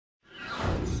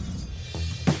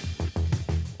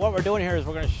What we're doing here is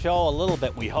we're going to show a little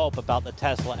bit, we hope, about the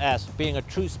Tesla S being a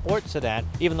true sports sedan,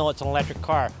 even though it's an electric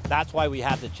car. That's why we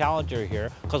have the Challenger here,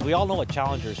 because we all know a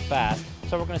Challenger is fast,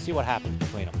 so we're going to see what happens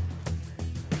between them.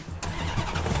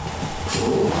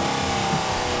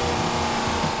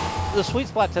 The sweet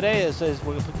spot today is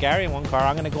we're going to put Gary in one car,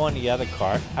 I'm going to go in the other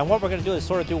car, and what we're going to do is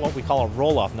sort of do what we call a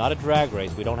roll-off, not a drag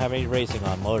race. We don't have any racing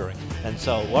on motoring. And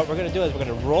so what we're going to do is we're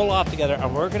going to roll off together,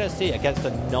 and we're going to see against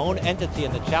a known entity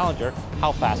in the Challenger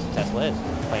how fast the Tesla is,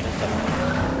 plain and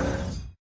simple.